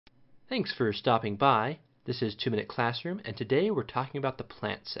Thanks for stopping by. This is 2 Minute Classroom, and today we're talking about the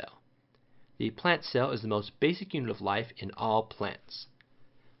plant cell. The plant cell is the most basic unit of life in all plants.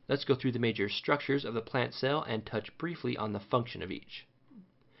 Let's go through the major structures of the plant cell and touch briefly on the function of each.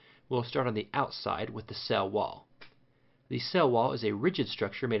 We'll start on the outside with the cell wall. The cell wall is a rigid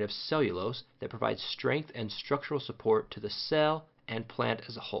structure made of cellulose that provides strength and structural support to the cell and plant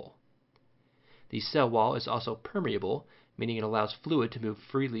as a whole. The cell wall is also permeable, meaning it allows fluid to move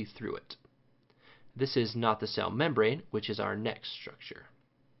freely through it. This is not the cell membrane, which is our next structure.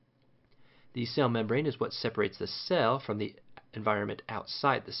 The cell membrane is what separates the cell from the environment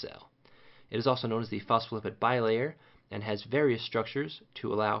outside the cell. It is also known as the phospholipid bilayer and has various structures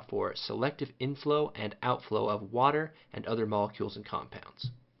to allow for selective inflow and outflow of water and other molecules and compounds.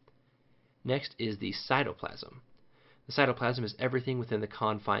 Next is the cytoplasm. The cytoplasm is everything within the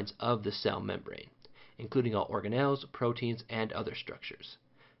confines of the cell membrane, including all organelles, proteins, and other structures.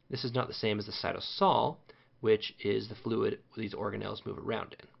 This is not the same as the cytosol, which is the fluid these organelles move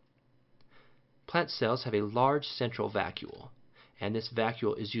around in. Plant cells have a large central vacuole, and this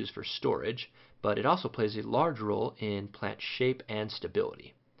vacuole is used for storage, but it also plays a large role in plant shape and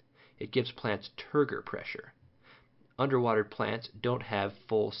stability. It gives plants turgor pressure. Underwater plants don't have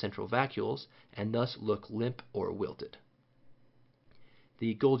full central vacuoles and thus look limp or wilted.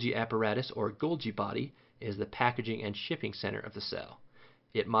 The Golgi apparatus or Golgi body is the packaging and shipping center of the cell.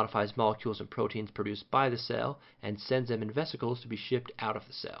 It modifies molecules and proteins produced by the cell and sends them in vesicles to be shipped out of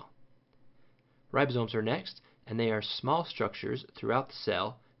the cell. Ribosomes are next, and they are small structures throughout the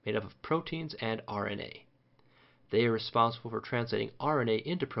cell made up of proteins and RNA. They are responsible for translating RNA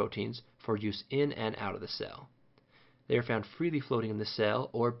into proteins for use in and out of the cell. They are found freely floating in the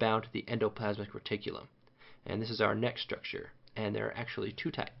cell or bound to the endoplasmic reticulum, and this is our next structure, and there are actually two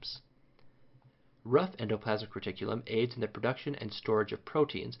types. Rough endoplasmic reticulum aids in the production and storage of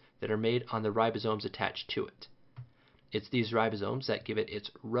proteins that are made on the ribosomes attached to it. It's these ribosomes that give it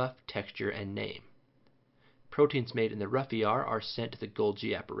its rough texture and name. Proteins made in the rough ER are sent to the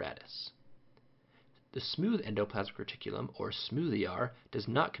Golgi apparatus. The smooth endoplasmic reticulum, or smooth ER, does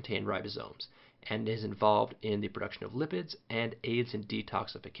not contain ribosomes and is involved in the production of lipids and aids in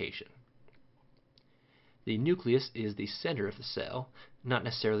detoxification. The nucleus is the center of the cell, not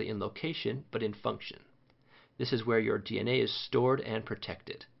necessarily in location, but in function. This is where your DNA is stored and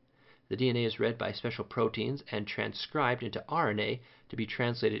protected. The DNA is read by special proteins and transcribed into RNA to be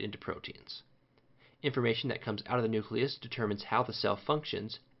translated into proteins. Information that comes out of the nucleus determines how the cell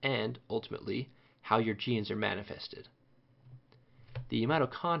functions and, ultimately, how your genes are manifested. The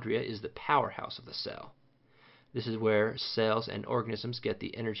mitochondria is the powerhouse of the cell. This is where cells and organisms get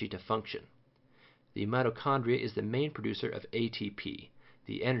the energy to function. The mitochondria is the main producer of ATP,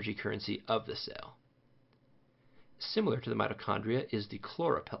 the energy currency of the cell. Similar to the mitochondria is the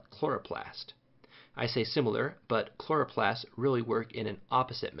chloroplast. I say similar, but chloroplasts really work in an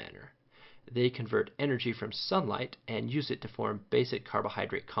opposite manner. They convert energy from sunlight and use it to form basic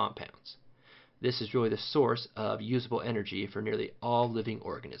carbohydrate compounds. This is really the source of usable energy for nearly all living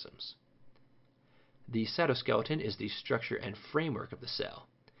organisms. The cytoskeleton is the structure and framework of the cell.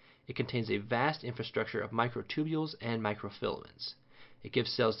 It contains a vast infrastructure of microtubules and microfilaments. It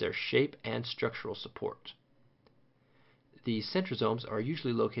gives cells their shape and structural support. The centrosomes are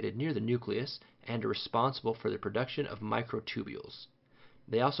usually located near the nucleus and are responsible for the production of microtubules.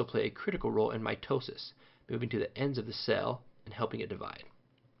 They also play a critical role in mitosis, moving to the ends of the cell and helping it divide.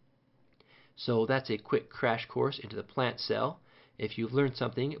 So that's a quick crash course into the plant cell. If you've learned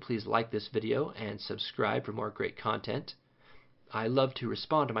something, please like this video and subscribe for more great content. I love to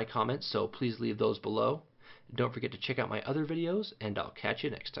respond to my comments, so please leave those below. Don't forget to check out my other videos, and I'll catch you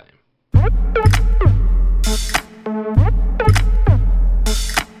next time.